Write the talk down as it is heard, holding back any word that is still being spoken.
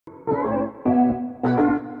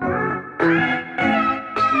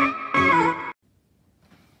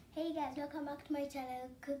back to my channel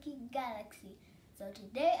Cookie Galaxy. So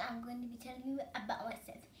today I'm going to be telling you about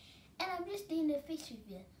myself, and I'm just doing a face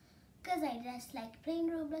review because I just like playing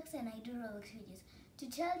Roblox and I do Roblox videos. To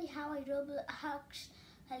tell you how I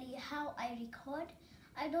record,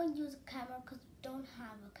 I don't use a camera because I don't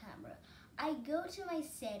have a camera. I go to my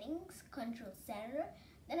settings, control center,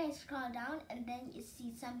 then I scroll down and then you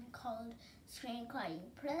see something called screen recording.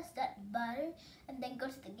 Press that button and then go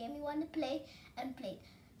to the game you want to play and play.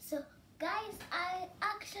 So guys, I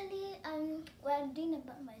actually I'm doing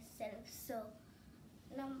about myself. So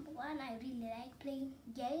number one, I really like playing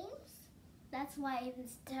games. That's why I even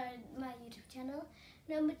started my YouTube channel.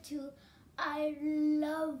 Number two, I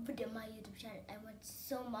loved my YouTube channel. I went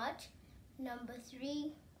so much. Number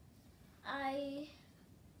three, I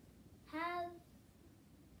have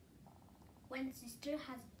one sister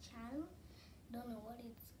has a channel. Don't know what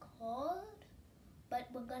it's called, but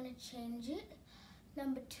we're gonna change it.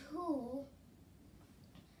 Number two,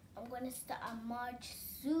 I'm gonna start a march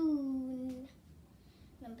soon.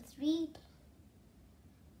 Number three,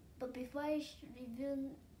 but before I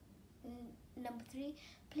reveal number three,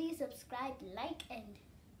 please subscribe, like, and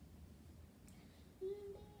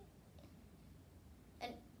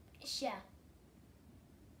share.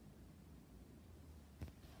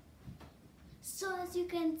 So as you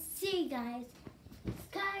can see, guys, it's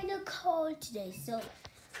kind of cold today. So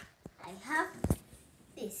I have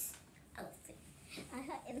this outfit.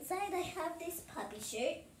 Inside I have this puppy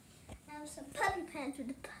shirt. I have some puppy pants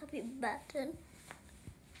with a puppy button.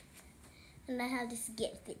 And I have this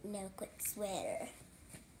Get Fit No Quit sweater,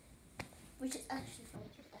 which is actually from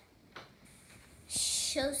Japan.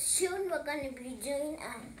 So soon we're going to be doing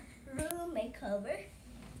a room makeover.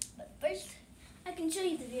 But first, I can show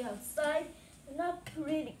you the view outside. Not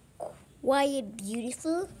pretty quiet,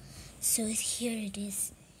 beautiful. So here it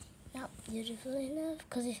is. Not beautiful enough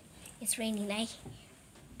because it's raining. I'll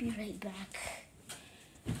be right back.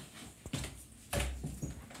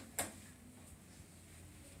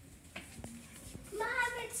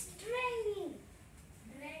 Mom, it's raining.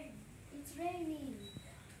 It's raining.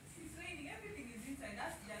 It's raining. Everything is inside.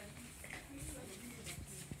 That's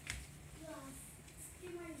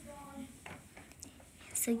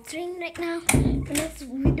So it's raining right now.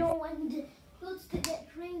 We don't want the clothes to get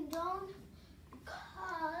rained on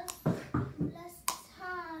because last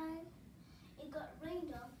time it got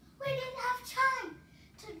rained on, we didn't have time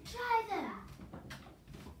to dry them.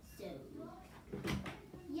 So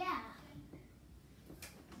yeah,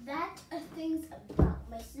 that are things about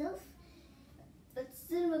myself. But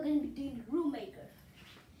soon we're going to be doing room maker.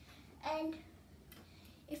 And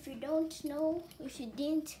if you don't know, if you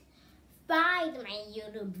didn't find my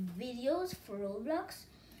YouTube videos for Roblox,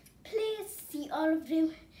 please see all of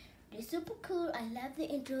them. They're super cool. I love the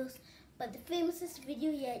intros, but the famousest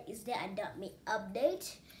video yet is the Adopt Me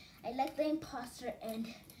update. I like the imposter and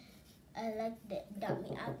I like the Adopt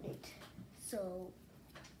Me update.